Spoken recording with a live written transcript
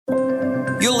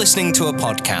You're listening to a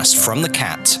podcast from The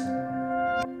Cat.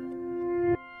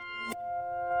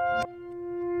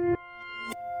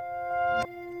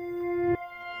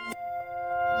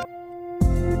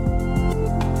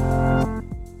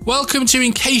 Welcome to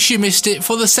In Case You Missed It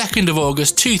for the 2nd of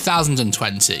August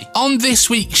 2020. On this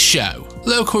week's show,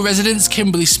 local residents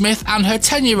Kimberly Smith and her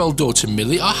 10-year-old daughter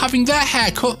Millie are having their hair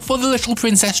cut for the Little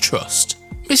Princess Trust.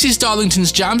 Mrs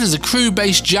Darlington's Jams is a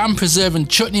crew-based jam, preserve and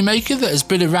chutney maker that has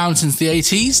been around since the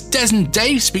 80s. Des and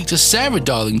Dave speak to Sarah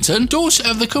Darlington, daughter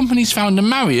of the company's founder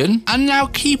Marion, and now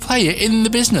key player in the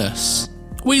business.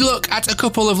 We look at a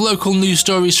couple of local news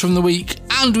stories from the week,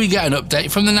 and we get an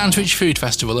update from the Nantwich Food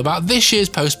Festival about this year's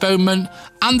postponement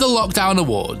and the Lockdown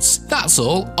Awards. That's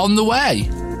all on the way.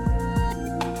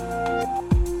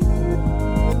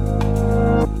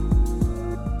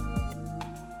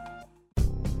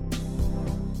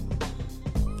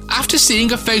 After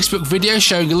seeing a Facebook video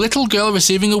showing a little girl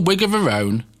receiving a wig of her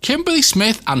own, Kimberly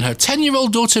Smith and her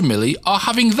 10-year-old daughter Millie are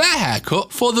having their hair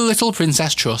cut for the Little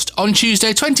Princess Trust on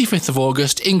Tuesday 25th of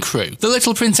August in Crewe. The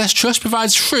Little Princess Trust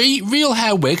provides free, real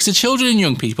hair wigs to children and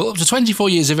young people up to 24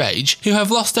 years of age who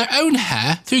have lost their own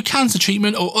hair through cancer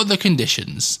treatment or other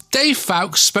conditions. Dave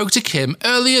Fowkes spoke to Kim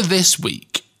earlier this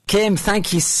week. Kim,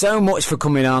 thank you so much for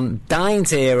coming on. Dying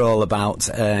to hear all about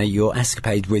your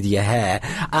escapade with your hair.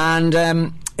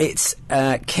 And it's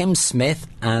Kim Smith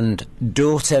and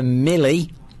daughter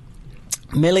Millie.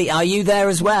 Millie, are you there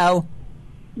as well?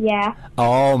 Yeah.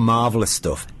 Oh, marvellous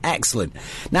stuff. Excellent.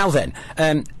 Now then,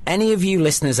 any of you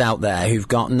listeners out there who've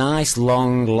got nice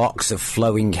long locks of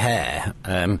flowing hair,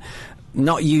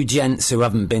 not you gents who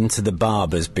haven't been to the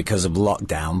barbers because of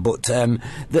lockdown, but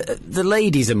the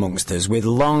ladies amongst us with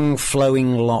long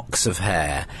flowing locks of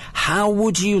hair, how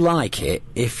would you like it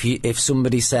if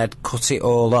somebody said cut it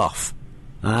all off?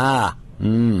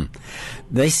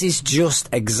 This is just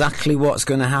exactly what's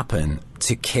going to happen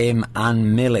to Kim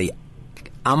and Millie.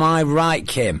 Am I right,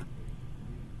 Kim?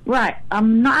 Right,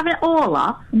 I'm not having it all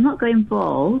off. I'm not going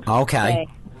bald. Okay.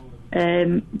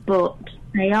 But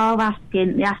they ask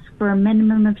for a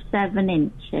minimum of 7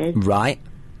 inches. Right.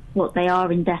 But they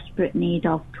are in desperate need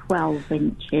of 12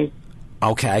 inches.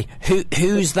 Okay.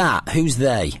 Who's that? Who's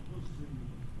they?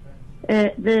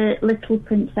 The Little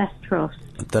Princess Trust.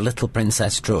 The Little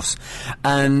Princess Trust.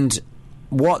 And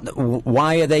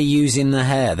why are they using the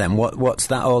hair then? What's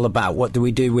that all about? What do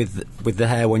we do with the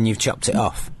hair when you've chopped it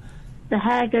off? The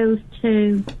hair goes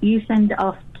to, you send it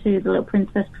off to the Little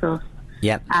Princess Trust.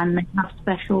 Yep. And they have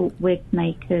special wig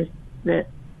makers that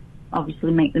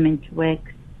obviously make them into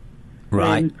wigs.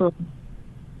 Right. For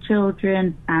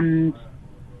children and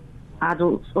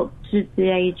adults up to the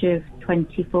age of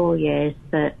 24 years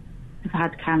that have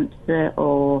had cancer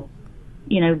or,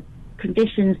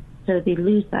 conditions so they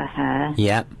lose their hair.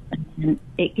 Yep. And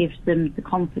it gives them the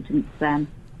confidence then.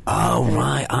 Oh,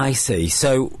 right, I see.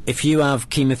 So if you have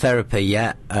chemotherapy,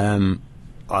 the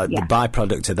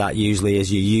byproduct of that usually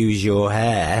is you use your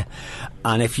hair,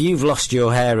 and if you've lost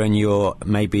your hair and you're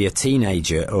maybe a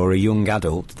teenager or a young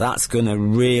adult, that's going to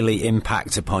really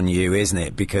impact upon you, isn't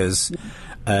it? Because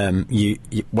you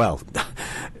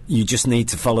just need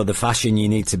to follow the fashion. You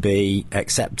need to be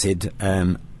accepted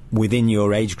within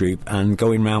your age group, and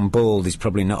going round bald is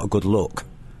probably not a good look.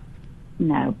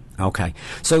 No. Okay.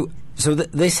 So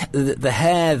the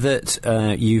hair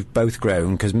that you've both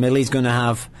grown, because Millie's going to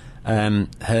have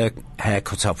her hair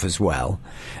cut off as well.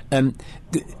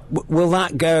 Will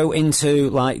that go into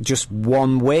like just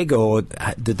one wig, or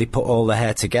did they put all the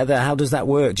hair together? How does that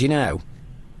work? Do you know?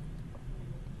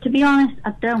 To be honest,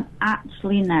 I don't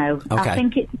actually know. Okay. I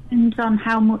think it depends on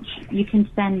how much you can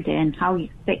send in, how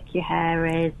thick your hair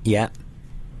is. Yeah.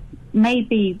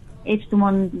 Maybe if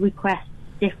someone requests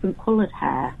different coloured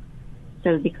hair,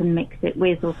 so they can mix it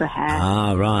with other hair.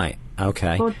 Ah, right.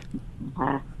 Okay.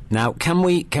 Hair. Now, can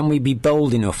we be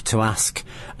bold enough to ask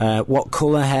what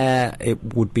colour hair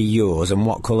it would be yours and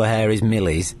what colour hair is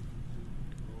Millie's?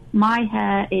 My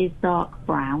hair is dark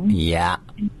brown. Yeah.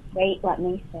 Wait, let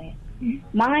me see.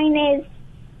 Mine is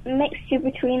a mixture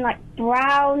between like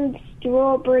brown,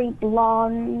 strawberry,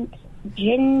 blonde,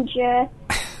 ginger.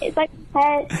 It's like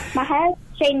my hair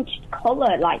changed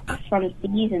colour like from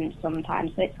seasons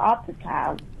sometimes, so it's hard to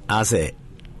tell. Has it?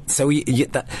 So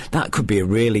that could be a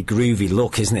really groovy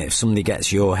look, isn't it, if somebody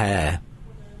gets your hair?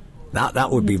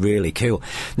 That would be really cool.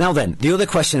 Now then, the other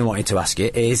question I wanted to ask you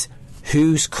is,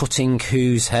 who's cutting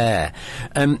whose hair?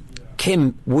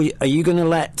 Kim, are you going to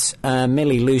let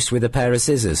Millie loose with a pair of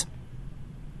scissors?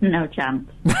 No chance.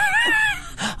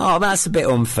 Oh, that's a bit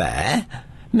unfair.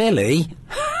 Millie,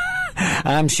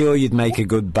 I'm sure you'd make a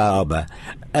good barber.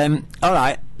 All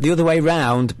right, the other way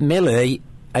round, Millie,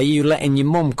 are you letting your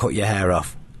mum cut your hair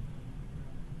off?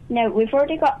 No, we've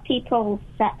already got people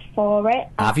set for it.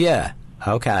 Have you?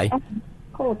 Okay.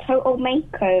 Called Total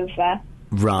Makeover.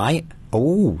 Right.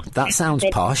 Oh, that sounds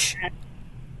posh.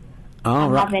 Oh,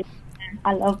 right.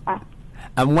 I love that.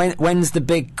 And when's the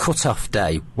big cut-off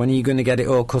day? When are you going to get it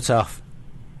all cut off?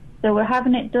 So we're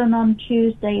having it done on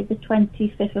Tuesday, the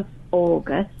 25th of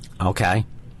August. Okay.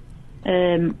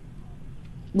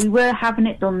 We were having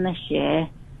it done this year.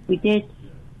 We did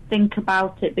think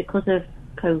about it because of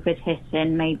COVID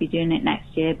hitting, maybe doing it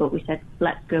next year, but we said,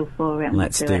 let's go for it.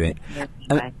 Let's do it.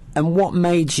 And what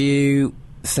made you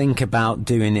think about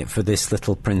doing it for this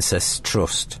little Princess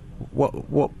Trust?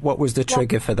 What was the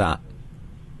trigger for that?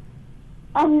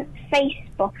 On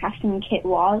Facebook, I think it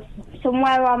was,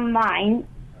 somewhere online,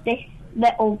 this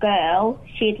little girl,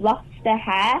 she'd lost her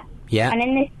hair. Yeah. And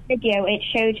in this video, it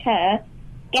showed her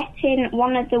getting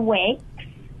one of the wigs,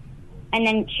 and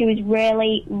then she was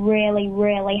really, really,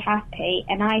 really happy.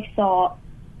 And I thought,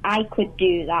 I could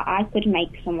do that. I could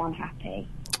make someone happy.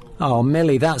 Oh,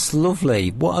 Millie, that's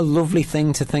lovely. What a lovely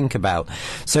thing to think about.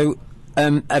 So,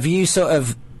 have you sort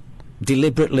of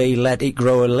deliberately let it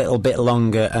grow a little bit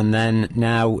longer, and then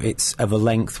now it's of a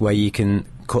length where you can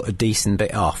cut a decent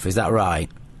bit off? Is that right?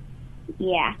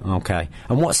 Yeah. Okay.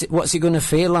 And what's it going to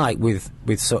feel like with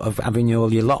sort of having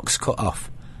all your locks cut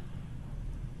off?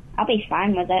 I'll be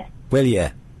fine with it. Will you?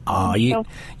 Oh,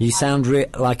 you sound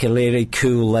like a really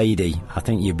cool lady. I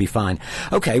think you'd be fine.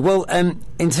 Okay, well,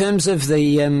 in terms of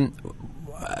the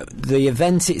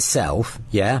event itself,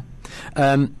 yeah,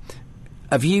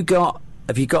 have you got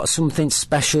something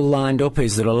special lined up?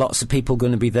 Is there lots of people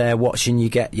going to be there watching you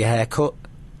get your hair cut?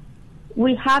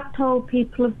 We have told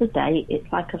people of the date.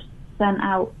 It's like I've sent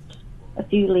out a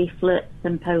few leaflets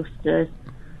and posters,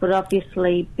 but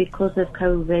obviously because of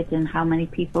COVID and how many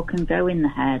people can go in the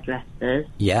hairdressers,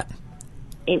 yeah,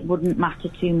 it wouldn't matter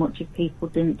too much if people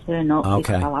didn't turn up.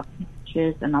 Okay. Because I'll have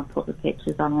pictures and I'll put the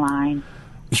pictures online.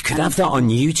 You could have that on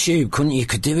YouTube, couldn't you? You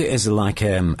could do it as like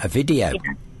a video.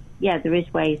 Yeah, there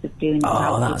is ways of doing it.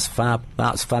 Oh, that's fab.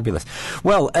 That's fabulous.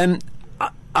 Well,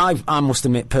 I must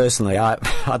admit personally,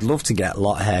 I'd love to get a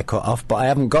lot of hair cut off, but I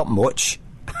haven't got much.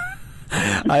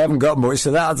 I haven't got much,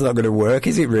 so that's not going to work,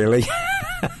 is it really?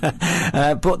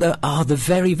 But the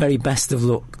very, very best of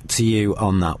luck to you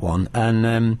on that one.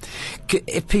 And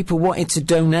if people wanted to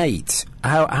donate,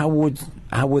 how would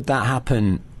that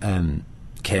happen,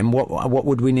 Kim? What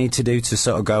would we need to do to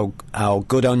sort of go, oh,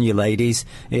 good on you, ladies,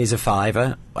 here's a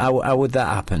 £5? How would that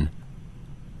happen?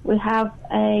 We have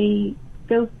a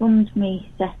GoFundMe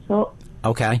set up.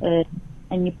 Okay.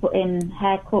 And you put in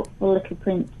haircut for Little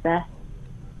Princess.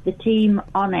 The team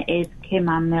on it is Kim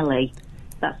and Millie.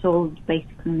 That's all you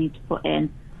basically need to put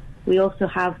in. We also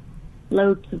have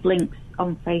loads of links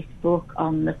on Facebook,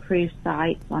 on the cruise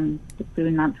sites, on the Crew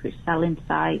and Nantwich selling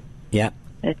site. Yeah.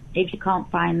 If you can't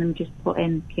find them, just put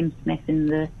in Kim Smith in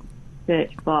the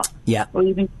search box. Yeah. Or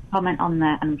even comment on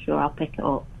there, and I'm sure I'll pick it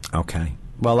up. Okay.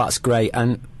 Well, that's great,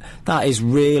 and that is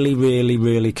really, really,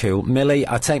 really cool. Millie,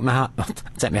 I take my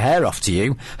hair off to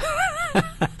you.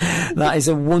 That is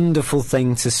a wonderful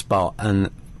thing to spot,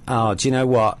 and do you know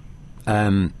what?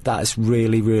 That's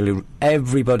really, really...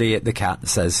 Everybody at the Cat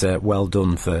says well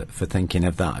done for thinking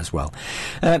of that as well.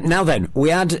 Now then, we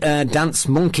had Dance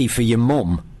Monkey for your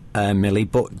mum, Millie,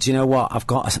 but do you know what?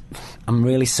 I'm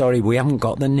really sorry, we haven't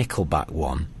got the Nickelback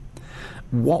one.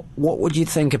 What would you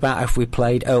think about if we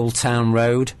played Old Town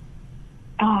Road?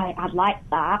 Oh, I'd like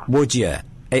that. Would you?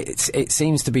 It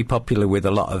seems to be popular with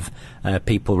a lot of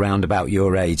people round about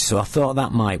your age, so I thought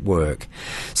that might work.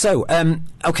 So,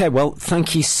 okay, well,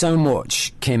 thank you so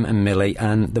much, Kim and Millie,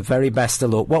 and the very best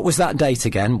of luck. What was that date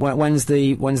again? When's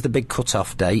the big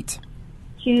cut-off date?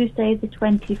 Tuesday, the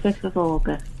 25th of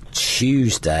August.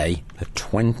 Tuesday, the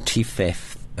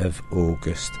 25th of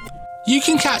August. You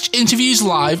can catch interviews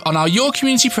live on our Your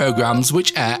Community programmes,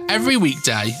 which air every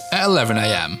weekday at 11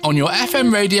 a.m. on your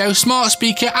FM radio, smart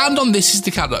speaker, and on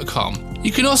thisisthecat.com.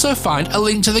 You can also find a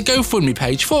link to the GoFundMe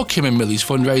page for Kim and Millie's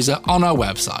fundraiser on our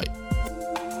website.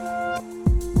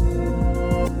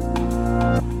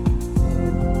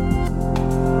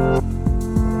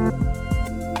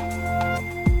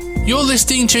 You're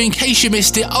listening to In Case You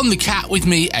Missed It on The Cat with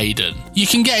me, Aidan. You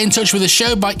can get in touch with the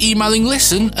show by emailing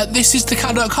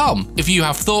listen@thisisthecat.com if you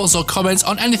have thoughts or comments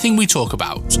on anything we talk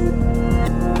about.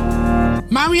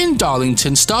 Marion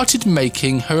Darlington started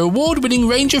making her award-winning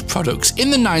range of products in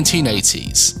the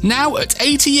 1980s. Now, at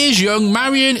 80 years young,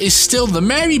 Marion is still the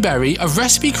Mary Berry of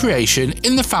recipe creation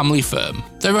in the family firm.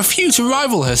 There are few to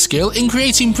rival her skill in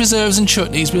creating preserves and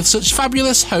chutneys with such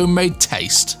fabulous homemade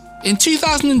taste. In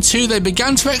 2002, they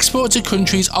began to export to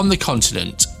countries on the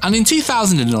continent, and in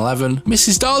 2011,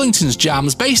 Mrs. Darlington's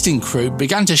Jams, based in Crewe,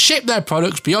 began to ship their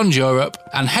products beyond Europe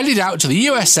and headed out to the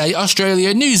USA,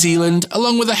 Australia, New Zealand,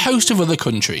 along with a host of other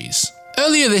countries.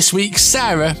 Earlier this week,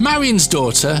 Sarah, Marion's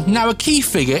daughter, now a key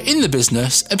figure in the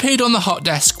business, appeared on the hot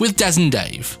desk with Des and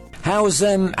Dave.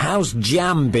 How's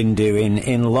Jam been doing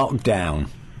in lockdown?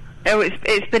 Oh,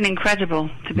 it's been incredible,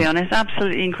 to be honest.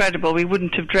 Absolutely incredible. We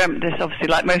wouldn't have dreamt this, obviously,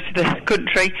 like most of the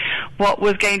country. What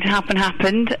was going to happen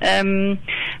happened.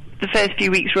 The first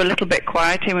few weeks were a little bit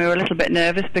quiet and we were a little bit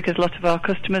nervous because a lot of our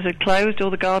customers had closed,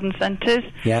 all the garden centres.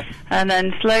 Yeah. And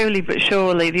then slowly but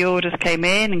surely the orders came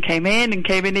in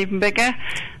even bigger.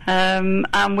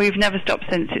 And we've never stopped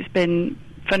since. It's been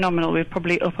phenomenal. We're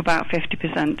probably up about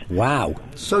 50%. Wow.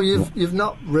 So you've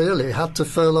not really had to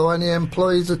furlough any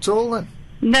employees at all then?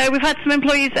 No, we've had some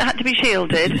employees that had to be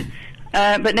shielded.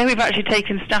 But now we've actually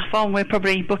taken staff on. We're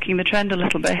probably bucking the trend a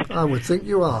little bit. I would think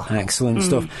you are. Excellent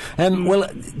stuff. Well,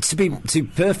 to be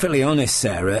perfectly honest,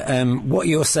 Sarah, what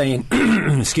you're saying,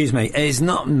 excuse me, is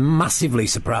not massively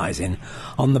surprising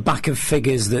on the back of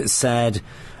figures that said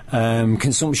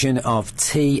consumption of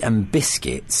tea and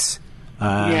biscuits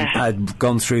had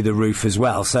gone through the roof as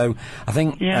well. So I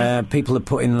think people are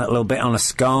putting a little bit on a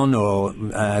scone or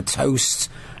toast,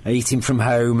 eating from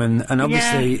home, and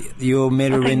obviously you're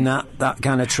mirroring that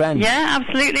kind of trend. Yeah,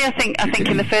 absolutely. I think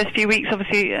in the first few weeks,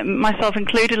 obviously myself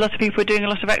included, a lot of people were doing a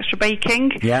lot of extra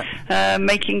baking,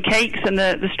 making cakes, and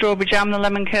the strawberry jam, the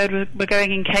lemon curd were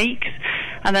going in cakes.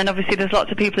 And then obviously there's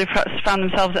lots of people who found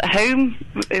themselves at home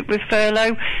with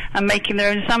furlough and making their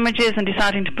own sandwiches and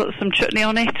deciding to put some chutney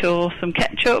on it or some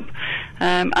ketchup.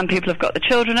 And people have got the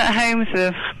children at home,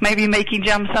 so maybe making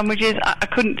jam sandwiches. I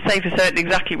couldn't say for certain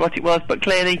exactly what it was, but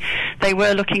clearly they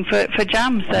were looking for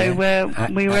jam, so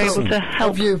we were able to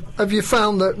help. Have you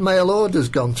found that mail orders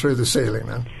gone through the ceiling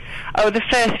then? Oh, the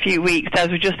first few weeks, as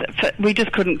we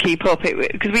just couldn't keep up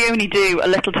because we only do a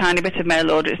little tiny bit of mail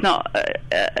order. It's not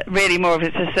really more of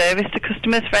it's a service to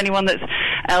customers for anyone that's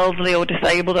elderly or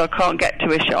disabled or can't get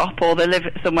to a shop or they live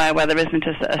somewhere where there isn't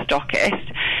a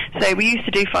stockist. So we used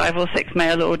to do 5 or 6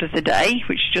 mail orders a day,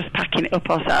 which is just packing it up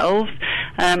ourselves.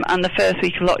 And the first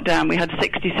week of lockdown, we had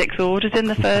 66 orders in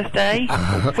the first day.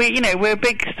 We're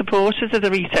big supporters of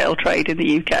the retail trade in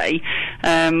the UK.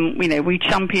 We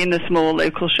champion the small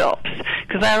local shops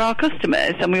because they're our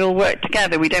customers and we all work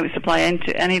together. We don't supply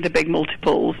into any of the big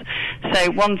multiples.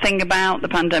 So one thing about the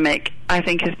pandemic, I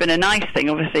think, has been a nice thing.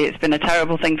 Obviously, it's been a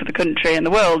terrible thing for the country and the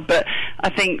world, but I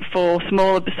think for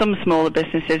some smaller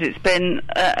businesses, it's been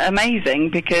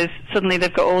amazing because suddenly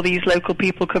they've got all these local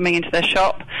people coming into their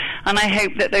shop, and I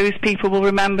hope that those people will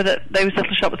remember that those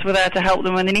little shops were there to help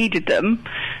them when they needed them,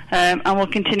 and will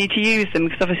continue to use them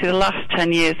because obviously the last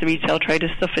 10 years the retail trade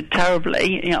has suffered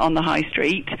terribly on the high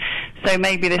street. So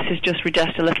maybe this has just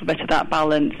reduced a little bit of that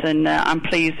balance, and I'm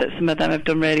pleased that some of them have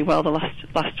done really well the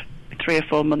last 3 or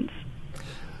 4 months.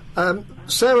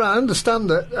 Sarah, I understand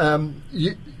that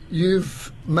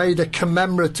you've made a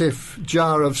commemorative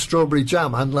jar of strawberry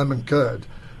jam and lemon curd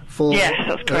for yes,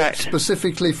 that's correct.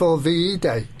 Specifically for VE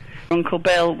Day. Uncle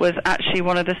Bill was actually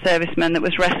one of the servicemen that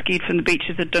was rescued from the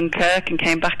beaches of Dunkirk and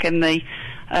came back in the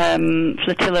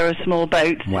flotilla of small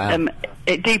boats. Wow.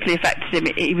 It deeply affected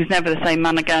him. He was never the same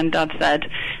man again, Dad said.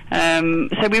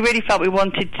 So we really felt we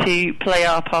wanted to play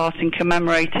our part in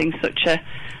commemorating such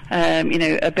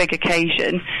a big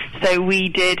occasion. So we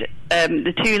did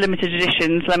the 2 limited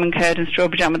editions, lemon curd and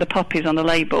strawberry jam with the poppies on the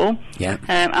label. Yeah.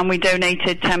 And we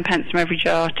donated 10 pence from every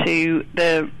jar to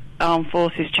the Armed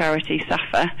Forces charity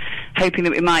SAFA, hoping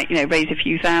that we might, raise a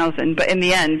few thousand. But in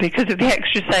the end, because of the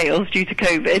extra sales due to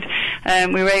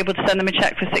COVID, we were able to send them a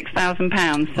cheque for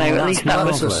 £6,000. So at least that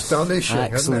was astonishing.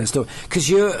 Excellent stuff.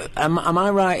 Because am I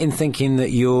right in thinking that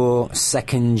you're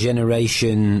second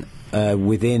generation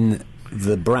within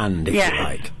the brand, if you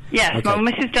like? Yes, okay. Well,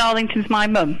 Mrs. Darlington's my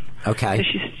mum. Okay. So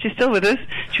she's still with us.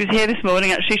 She was here this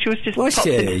morning, actually. She was just... Was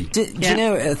she? Do you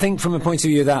know, I think from a point of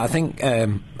view of that, I think,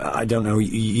 I don't know,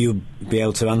 you'll be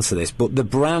able to answer this, but the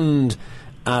brand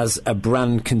as a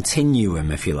brand continuum,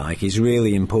 if you like, is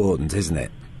really important, isn't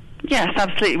it? Yes,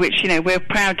 absolutely, which, we're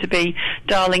proud to be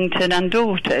Darlington and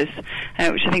Daughters,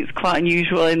 which I think is quite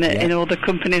unusual in all the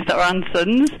companies that are and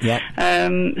sons. Yeah.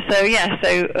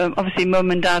 So obviously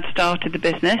Mum and Dad started the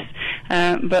business,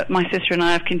 but my sister and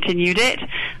I have continued it,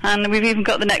 and we've even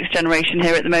got the next generation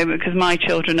here at the moment because my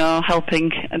children are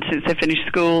helping, and since they finished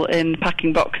school, in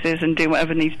packing boxes and doing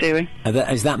whatever needs doing.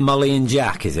 Is that Molly and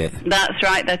Jack, is it? That's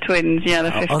right, they're twins, yeah,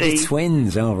 they're 15. Oh, they're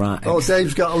twins, all right. Oh,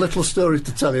 Dave's got a little story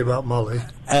to tell you about Molly.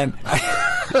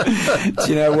 Do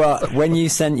you know what? When you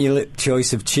sent your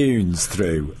choice of tunes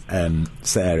through,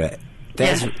 Sarah,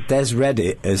 Des read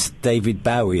it as David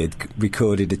Bowie had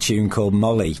recorded a tune called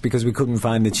Molly, because we couldn't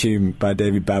find the tune by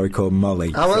David Bowie called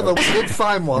Molly. However, we did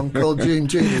find one called Gene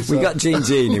Genie. So. We got Gene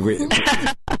Genie.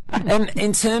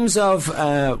 In terms of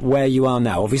where you are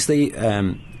now, obviously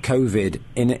COVID,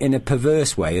 in a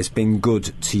perverse way, has been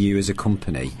good to you as a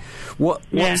company. What's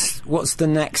the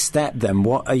next step then?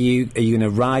 What are you going to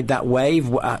ride that wave?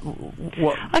 What?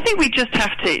 I think we just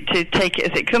have to take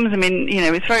it as it comes. I mean,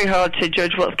 it's very hard to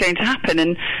judge what's going to happen,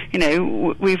 and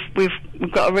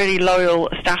we've got a really loyal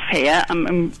staff here. I'm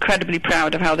incredibly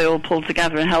proud of how they all pulled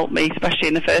together and helped me, especially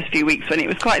in the first few weeks when it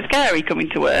was quite scary coming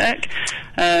to work.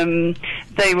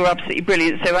 They were absolutely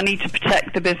brilliant, so I need to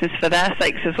protect the business for their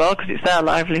sakes as well, because it's their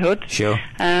livelihood. Sure.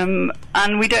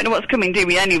 And we don't know what's coming, do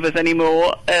we, any of us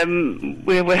anymore?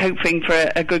 We're hoping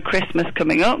for a good Christmas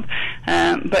coming up,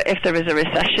 but if there is a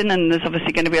recession, and there's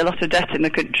obviously going to be a lot of debt in the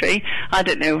country, I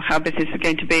don't know how business is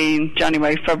going to be in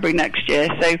January, February next year.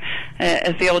 So,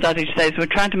 as the old adage says, we're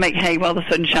trying to make hay while the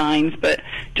sun shines, but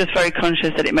just very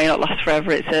conscious that it may not last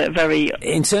forever. It's a very...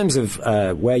 In terms of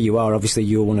where you are, obviously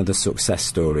you're one of the success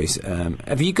stories.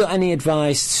 Have you got any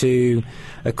advice to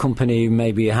a company who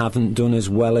maybe haven't done as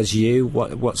well as you?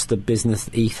 What's the business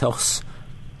ethos?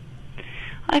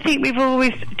 I think we've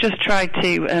always just tried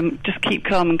to just keep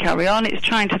calm and carry on. It's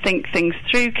trying to think things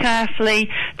through carefully,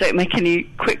 don't make any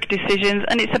quick decisions,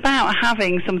 and it's about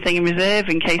having something in reserve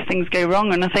in case things go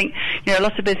wrong. And I think a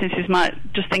lot of businesses might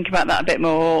just think about that a bit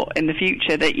more in the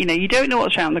future, that you don't know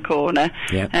what's around the corner.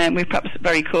 Yeah. We're perhaps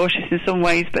very cautious in some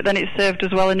ways, but then it's served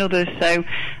us well in others. So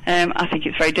I think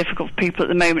it's very difficult for people at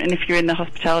the moment, and if you're in the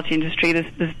hospitality industry,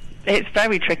 it's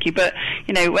very tricky, but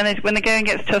when the going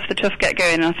gets tough, the tough get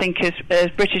going. And I think as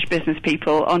British business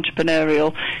people,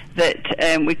 entrepreneurial,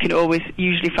 that we can always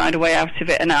usually find a way out of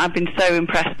it. And I've been so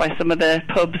impressed by some of the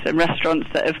pubs and restaurants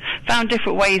that have found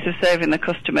different ways of serving the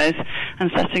customers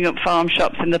and setting up farm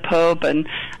shops in the pub and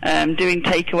doing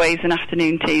takeaways and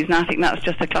afternoon teas. And I think that's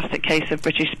just a classic case of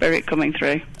British spirit coming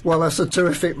through. Well, that's a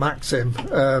terrific maxim,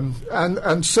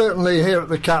 and certainly here at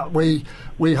the Cat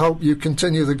we hope you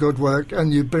continue the good work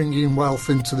and you bring in wealth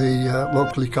into the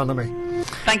local economy.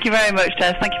 Thank you very much,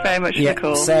 Des. Thank you very much for the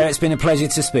call. Sarah, it's been a pleasure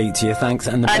to speak to you. Thanks,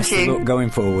 and the best of luck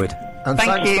going forward. And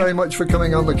thanks very much for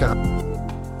coming on the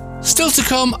Cat. Still to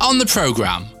come on the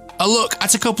programme, a look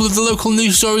at a couple of the local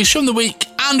news stories from the week,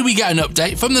 and we get an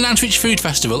update from the Nantwich Food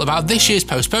Festival about this year's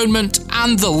postponement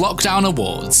and the Lockdown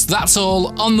Awards. That's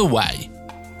all on the way.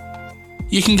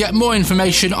 You can get more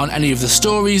information on any of the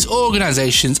stories,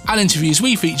 organisations and interviews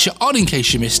we feature on In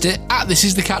Case You Missed It at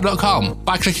thisisthecat.com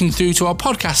by clicking through to our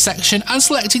podcast section and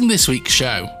selecting this week's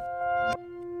show.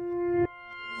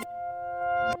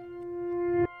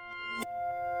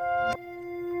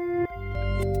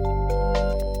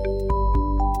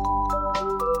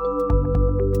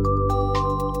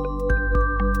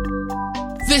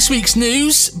 This week's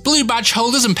news, Blue Badge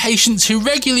holders and patients who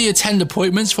regularly attend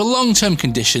appointments for long-term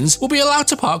conditions will be allowed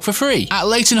to park for free at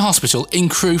Leighton Hospital in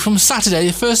Crewe from Saturday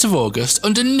the 1st of August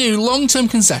under new long-term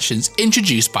concessions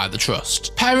introduced by the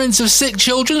Trust. Parents of sick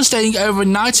children staying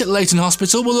overnight at Leighton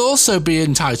Hospital will also be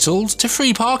entitled to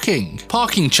free parking.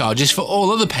 Parking charges for all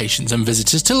other patients and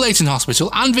visitors to Leighton Hospital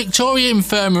and Victoria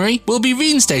Infirmary will be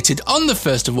reinstated on the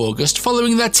 1st of August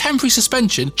following their temporary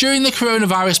suspension during the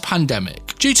coronavirus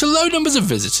pandemic. Due to low numbers of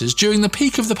visitors during the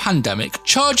peak of the pandemic,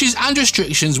 charges and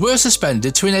restrictions were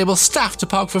suspended to enable staff to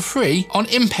park for free on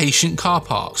inpatient car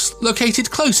parks, located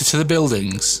closer to the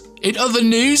buildings. In other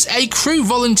news, a Crewe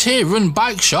volunteer-run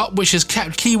bike shop, which has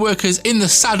kept key workers in the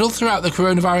saddle throughout the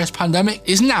coronavirus pandemic,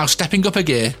 is now stepping up a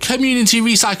gear. Community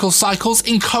Recycle Cycles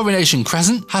in Coronation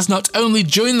Crescent has not only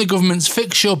joined the government's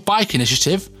Fix Your Bike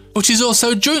initiative, but is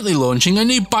also jointly launching a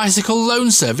new bicycle loan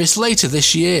service later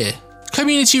this year.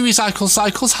 Community Recycle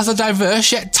Cycles has a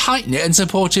diverse yet tight-knit and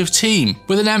supportive team,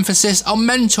 with an emphasis on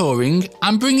mentoring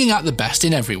and bringing out the best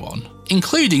in everyone,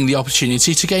 including the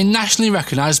opportunity to gain nationally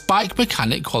recognised bike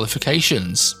mechanic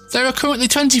qualifications. There are currently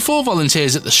 24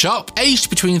 volunteers at the shop, aged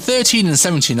between 13 and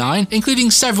 79,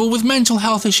 including several with mental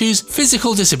health issues,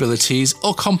 physical disabilities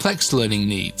or complex learning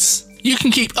needs. You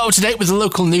can keep up to date with the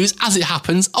local news as it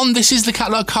happens on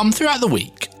thisisthecat.com throughout the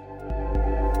week.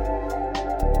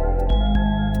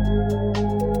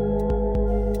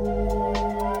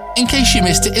 In Case You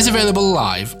Missed It is available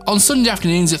live on Sunday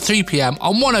afternoons at 3 p.m.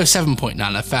 on 107.9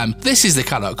 FM,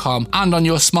 thisisthecat.com, and on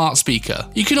your smart speaker.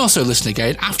 You can also listen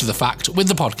again after the fact with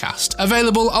the podcast.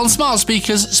 Available on smart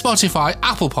speakers, Spotify,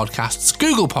 Apple Podcasts,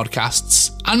 Google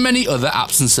Podcasts, and many other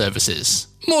apps and services.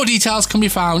 More details can be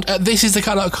found at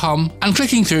thisisthecat.com and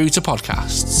clicking through to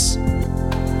podcasts.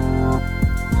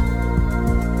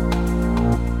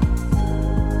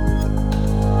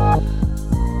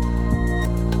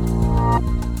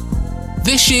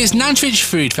 This year's Nantwich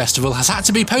Food Festival has had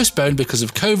to be postponed because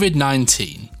of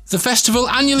COVID-19. The festival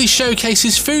annually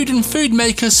showcases food and food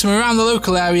makers from around the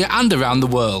local area and around the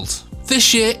world.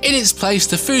 This year, in its place,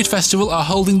 the Food Festival are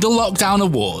holding the Lockdown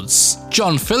Awards.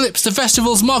 John Phillips, the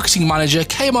festival's marketing manager,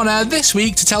 came on air this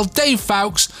week to tell Dave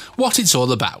Fowkes what it's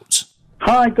all about.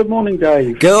 Hi, good morning,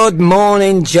 Dave. Good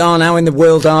morning, John. How in the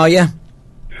world are you?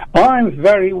 I'm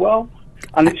very well,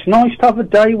 and it's nice to have a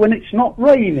day when it's not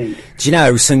raining. Do you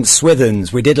know, St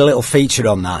Swithun's, we did a little feature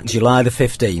on that, July the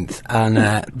 15th,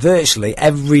 and virtually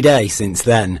every day since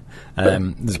then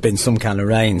there's been some kind of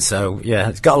rain, so yeah,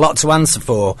 it's got a lot to answer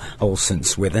for, old St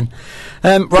Swithun.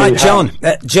 Right, John,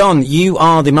 John, you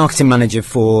are the marketing manager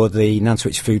for the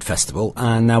Nantwich Food Festival,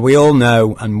 and now we all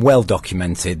know and well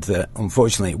documented that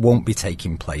unfortunately it won't be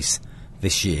taking place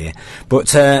this year,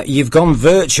 but you've gone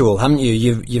virtual, haven't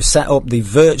you? You've set up the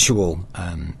virtual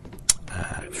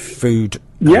food.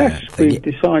 Yes, we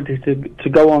decided to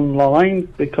go online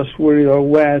because we're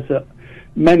aware that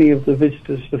many of the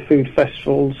visitors to the food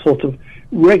festival sort of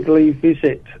regularly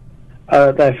visit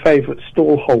their favourite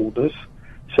stall holders.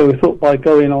 So we thought by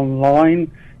going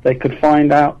online, they could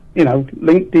find out,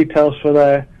 link details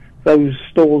for those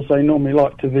stalls they normally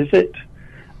like to visit,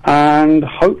 and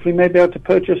hopefully maybe able to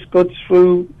purchase goods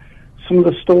through some of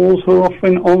the stalls who are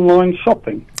offering online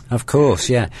shopping. Of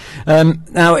course, yeah.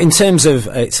 Now, in terms of,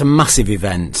 it's a massive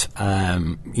event,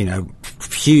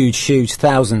 huge,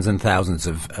 thousands and thousands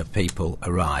of people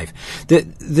arrive.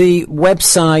 The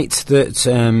website that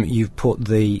you've put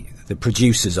the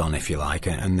producers on, if you like,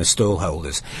 and the stall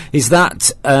holders, is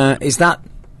that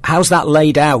how's that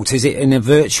laid out? Is it in a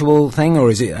virtual thing,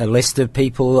 or is it a list of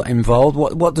people involved?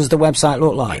 What does the website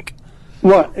look like?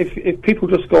 Well, if people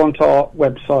just go onto our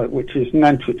website, which is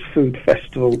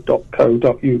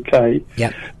nantwichfoodfestival.co.uk,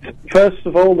 yep. First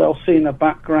of all, they'll see in the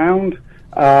background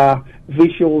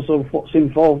visuals of what's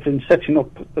involved in setting up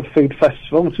the food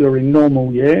festival during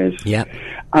normal years. Yep.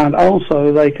 And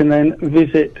also they can then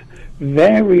visit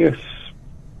various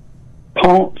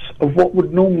parts of what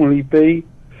would normally be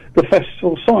the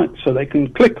festival site. So they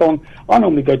can click on, I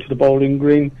normally go to the bowling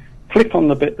green, click on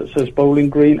the bit that says Bowling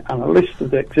Green, and a list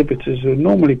of the exhibitors who are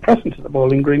normally present at the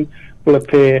Bowling Green will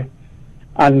appear,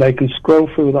 and they can scroll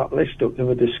through that list up with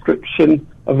a description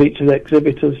of each of the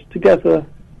exhibitors together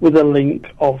with a link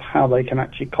of how they can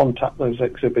actually contact those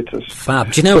exhibitors.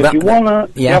 Fab. Do you know so that? If you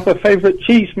want to have a favourite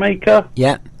cheese maker,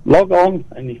 log on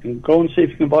and you can go and see if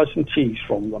you can buy some cheese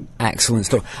from them. Excellent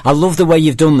stuff. I love the way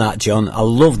you've done that, John. I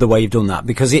love the way you've done that,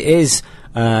 because it is,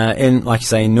 in, like you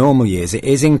say, in normal years, it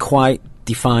is in quite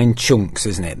defined chunks,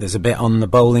 isn't it? There's a bit on the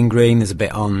Bowling Green, there's a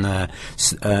bit on the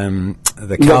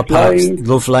car park,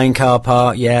 Love Lane car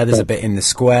park, there's a bit in the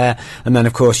square, and then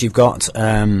of course you've got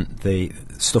the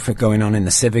stuff going on in the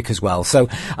Civic as well. So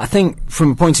I think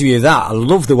from a point of view of that, I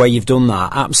love the way you've done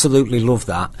that, absolutely love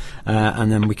that,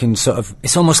 and then we can sort of,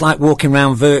 it's almost like walking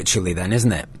around virtually then,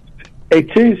 isn't it? It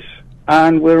is,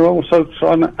 and we're also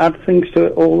trying to add things to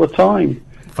it all the time.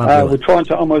 We're trying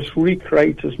to almost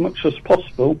recreate as much as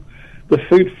possible the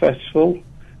food festival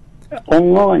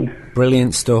online.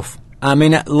 Brilliant stuff. I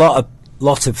mean, a lot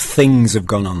of things have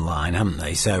gone online, haven't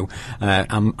they? So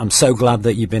I'm so glad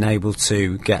that you've been able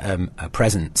to get a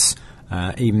presence,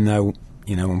 even though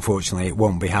unfortunately it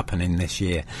won't be happening this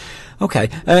year. Okay.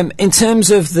 In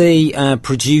terms of the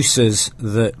producers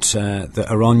that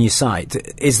are on your site,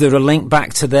 is there a link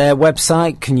back to their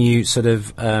website? Can you sort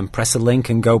of press a link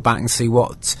and go back and see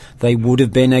what they would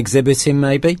have been exhibiting,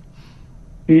 maybe?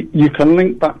 You can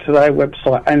link back to their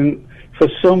website, and for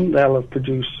some they'll have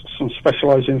produced some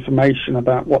specialised information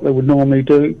about what they would normally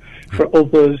do. For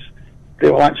others,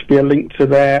 there will actually be a link to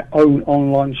their own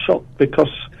online shop, because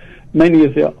many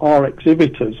of our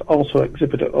exhibitors also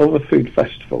exhibit at other food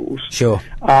festivals. Sure.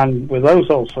 And with those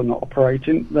also not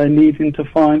operating, they're needing to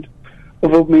find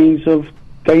other means of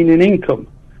gaining income.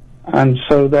 And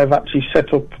so they've actually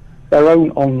set up their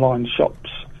own online shops.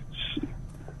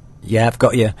 Yeah, I've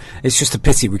got you. It's just a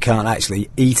pity we can't actually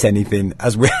eat anything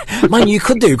as we... Man, you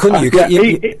could do, couldn't you?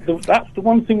 That's the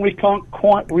one thing we can't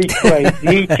quite recreate,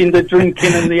 the eating, the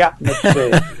drinking and the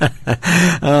atmosphere.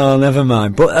 Oh, never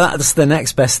mind. But that's the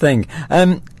next best thing.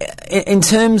 In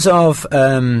terms of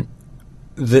the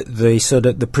sort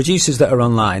of the producers that are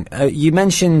online, you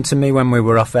mentioned to me when we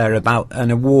were off air about an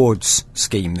awards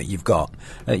scheme that you've got.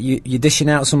 You're dishing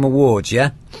out some awards,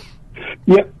 yeah?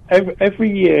 Yeah,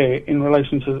 every year in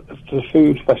relation to the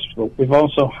food festival, we've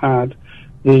also had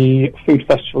the Food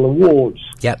Festival Awards,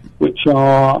 which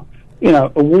are,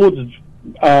 awards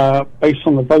based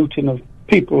on the voting of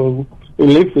people who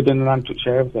live within the Nantwich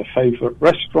area, their favourite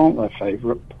restaurant, their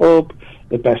favourite pub,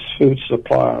 the best food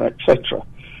supplier, etc.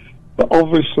 But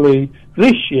obviously,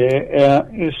 this year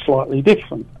is slightly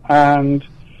different. And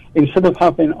instead of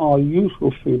having our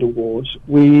usual food awards,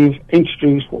 we've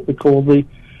introduced what we call the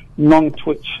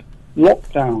non-Twitch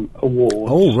lockdown awards.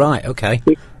 Oh, right, okay.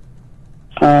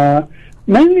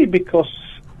 Mainly because,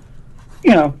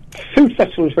 Food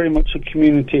Festival is very much a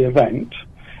community event,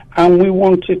 and we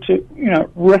wanted to,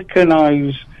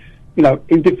 recognise,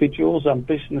 individuals and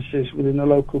businesses within the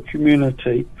local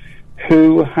community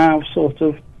who have sort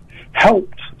of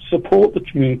helped support the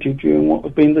community during what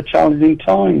have been the challenging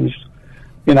times,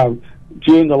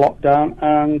 during the lockdown,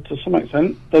 and to some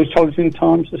extent, those challenging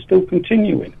times are still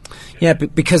continuing. Yeah,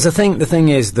 because I think the thing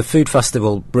is, the Food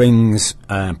Festival brings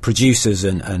producers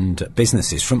and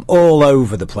businesses from all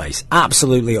over the place,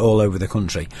 absolutely all over the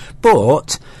country.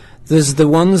 But there's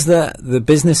the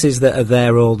businesses that are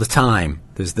there all the time.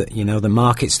 There's the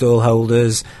market stall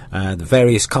holders, the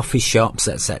various coffee shops,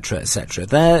 etc., etc.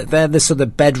 They're the sort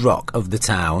of bedrock of the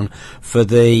town for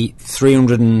the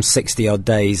 360 odd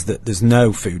days that there's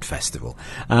no food festival.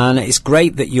 And it's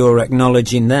great that you're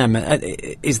acknowledging them.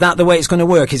 Is that the way it's going to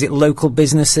work? Is it local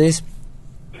businesses?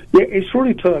 Yeah, it's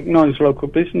really to acknowledge local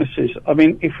businesses. I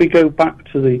mean, if we go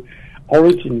back to the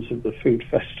origins of the food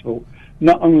festival,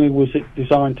 not only was it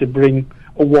designed to bring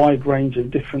a wide range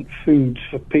of different foods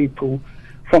for people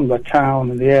from the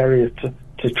town and the area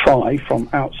to try from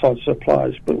outside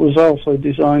suppliers, but was also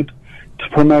designed to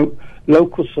promote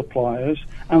local suppliers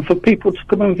and for people to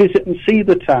come and visit and see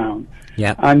the town.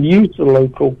 Yep. And use the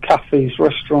local cafes,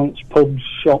 restaurants, pubs,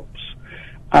 shops.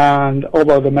 And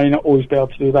although they may not always be able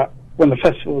to do that when the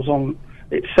festival's on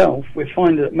itself, we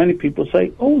find that many people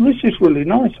say, "Oh, this is really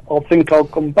nice. I think I'll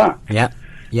come back." Yeah.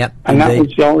 Yep, and indeed. That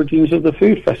was the origins of the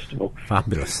food festival.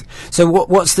 Fabulous. So,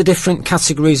 what's the different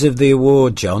categories of the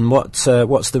award, John? What's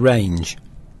the range?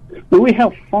 Well, we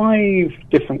have 5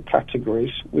 different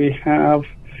categories. We have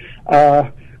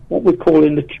what we're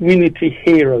calling the Community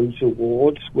Heroes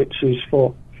Awards, which is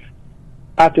for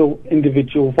adult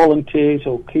individual volunteers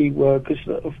or key workers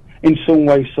that have in some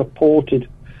way supported,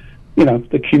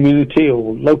 the community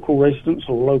or local residents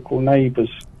or local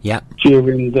neighbours. Yep.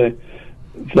 During the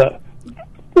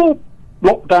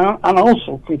lockdown, and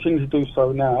also continue to do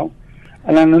so now.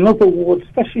 And then another award,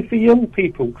 especially for young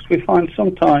people, because we find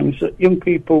sometimes that young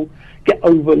people get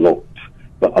overlooked,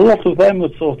 but a lot of them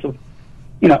have sort of,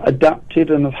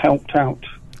 adapted and have helped out.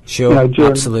 Sure,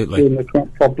 absolutely. During the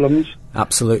current problems.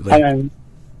 Absolutely. And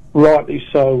rightly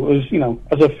so,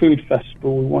 as a food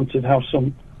festival, we wanted to have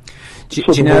some. Do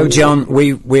you know, John,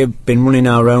 we've been running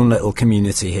our own little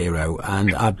community hero,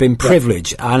 and I've been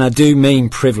privileged, and I do mean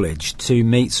privileged, to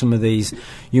meet some of these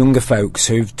younger folks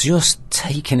who've just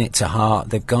taken it to heart.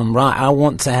 They've gone, right, I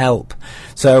want to help.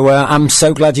 So I'm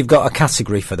so glad you've got a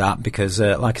category for that, because,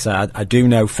 like I said, I do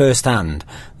know firsthand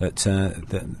that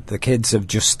the kids have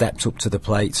just stepped up to the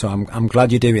plate, so I'm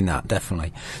glad you're doing that,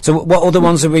 definitely. So what other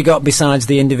ones have we got besides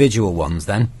the individual ones,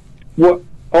 then? Well,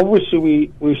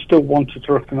 obviously, we still wanted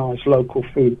to recognise local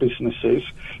food businesses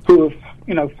who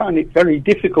have, found it very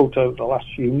difficult over the last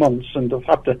few months and have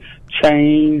had to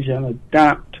change and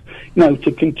adapt,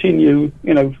 to continue,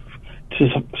 to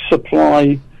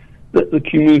supply the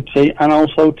community and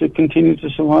also to continue to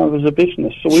survive as a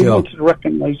business. So we wanted to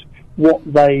recognise what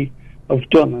they have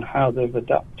done and how they've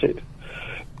adapted.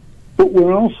 But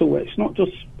we're also, it's not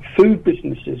just food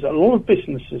businesses. A lot of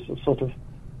businesses have sort of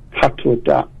had to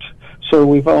adapt. So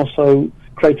we've also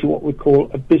created what we call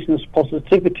a Business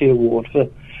Positivity Award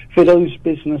for those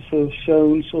businesses who have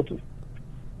shown sort of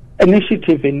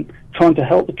initiative in trying to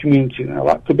help the community. Now,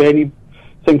 that could be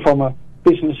anything from a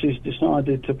business who's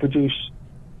decided to produce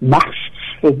masks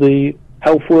for the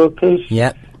health workers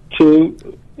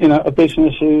to, a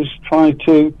business who's tried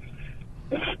to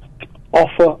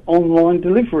offer online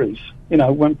deliveries,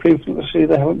 when previously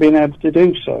they haven't been able to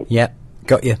do so. Yep.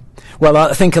 Got you. Well,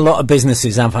 I think a lot of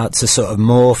businesses have had to sort of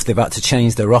morph. They've had to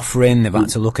change their offering. They've had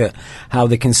to look at how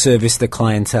they can service the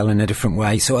clientele in a different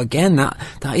way. So again, that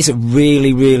is a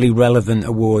really, really relevant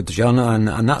award, John,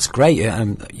 and that's great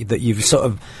that you've sort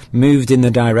of moved in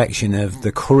the direction of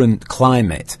the current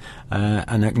climate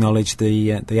and acknowledged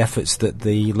the efforts that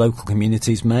the local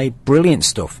community's made. Brilliant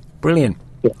stuff. Brilliant.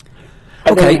 Yeah.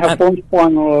 And then we have one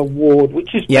final award,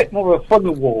 which is a bit more of a fun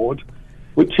award,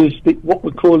 which is what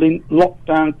we're calling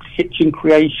Lockdown Kitchen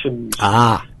Creations.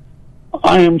 Ah.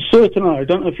 I am certain, I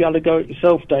don't know if you had a go at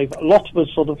yourself, Dave, a lot of us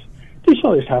sort of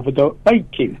decided to have a go at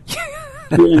baking.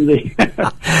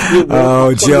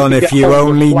 Oh, John, if you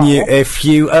only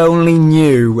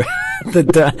knew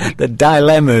the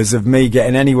dilemmas of me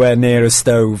getting anywhere near a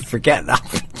stove. Forget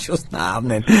that. Just not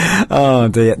happening. Oh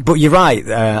dear. But you're right.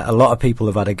 A lot of people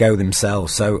have had a go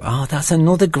themselves. So, that's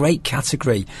another great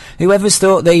category. Whoever's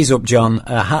thought these up, John,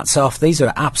 hats off. These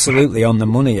are absolutely on the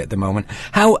money at the moment.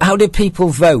 How did people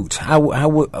vote?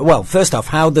 Well, first off,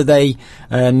 how do they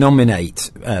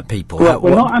nominate people? Well,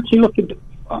 we're not actually looking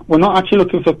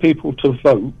for people to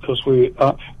vote, because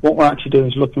what we're actually doing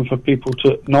is looking for people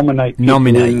to nominate.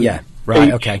 Yeah.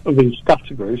 Right. Okay. Of these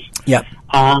categories. Yeah.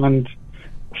 And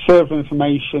further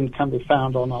information can be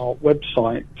found on our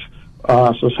website,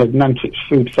 as I said,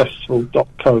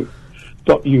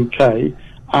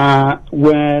 nantwichfoodfestival.co.uk,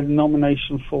 where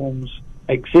nomination forms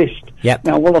exist. Yep.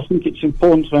 Now, what I think it's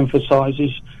important to emphasise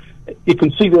is you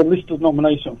can see the list of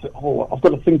nominations and think, I've got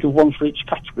to think of one for each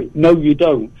category. No, you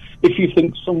don't. If you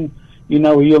think a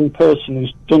young person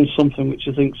who's done something which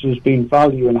you think has been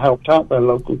value and helped out their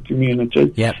local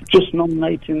community, just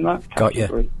nominating that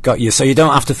category. Got you. So you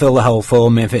don't have to fill the whole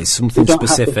form if it's something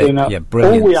specific. Yeah,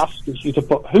 brilliant. All we ask is you to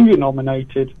put who you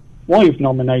nominated, why you've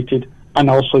nominated, and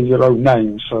also your own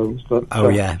name. So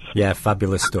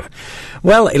fabulous stuff.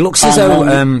 Well, it looks as though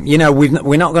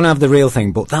we're not going to have the real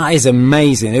thing, but that is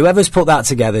amazing. Whoever's put that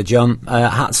together, John,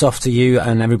 hats off to you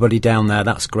and everybody down there.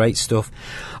 That's great stuff.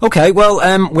 Okay, well,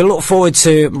 we'll look forward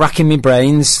to racking my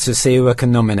brains to see who I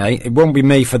can nominate. It won't be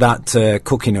me for that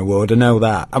cooking award. I know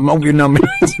that. I won't be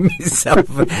nominating myself.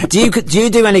 Do you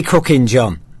do any cooking,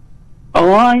 John?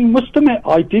 I must admit,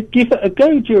 I did give it a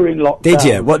go during lockdown. Did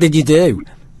you? What did you do?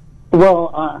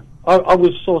 Well, I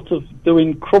was sort of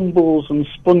doing crumbles and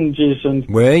sponges and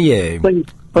were you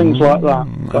things like that.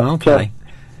 But, okay.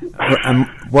 And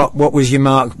what was your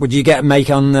mark? Would you get on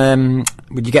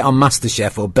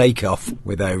MasterChef or Bake Off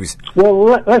with those?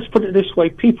 Well, let's put it this way: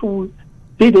 people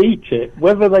did eat it.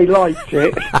 Whether they liked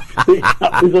it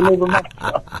is another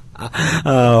matter.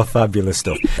 Oh, fabulous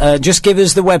stuff! Just give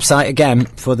us the website again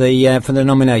for the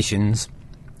nominations.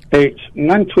 It's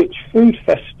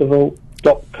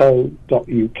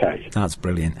nantwichfoodfestival.co.uk. That's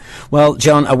brilliant. Well,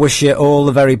 John, I wish you all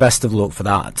the very best of luck for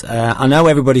that. I know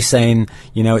everybody's saying,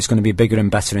 it's going to be bigger and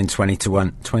better in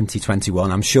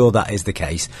 2021. I'm sure that is the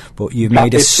case, but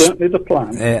that is certainly the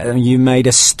plan. You made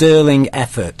a sterling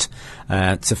effort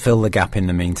to fill the gap in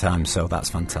the meantime, so that's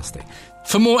fantastic.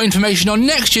 For more information on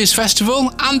next year's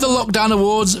festival and the Lockdown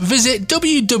Awards, visit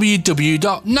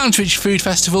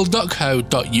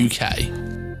www.nantwichfoodfestival.co.uk.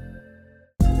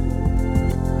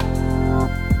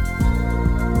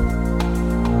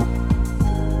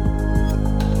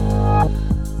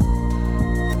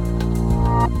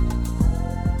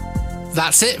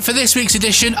 That's it for this week's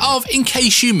edition of In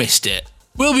Case You Missed It.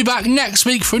 We'll be back next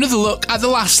week for another look at the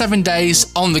last 7 days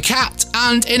on the Cat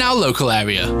and in our local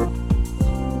area.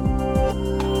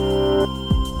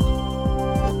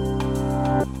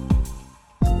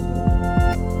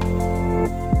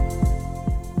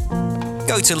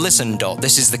 Go to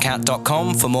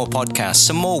listen.thisisthecat.com for more podcasts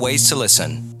and more ways to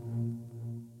listen.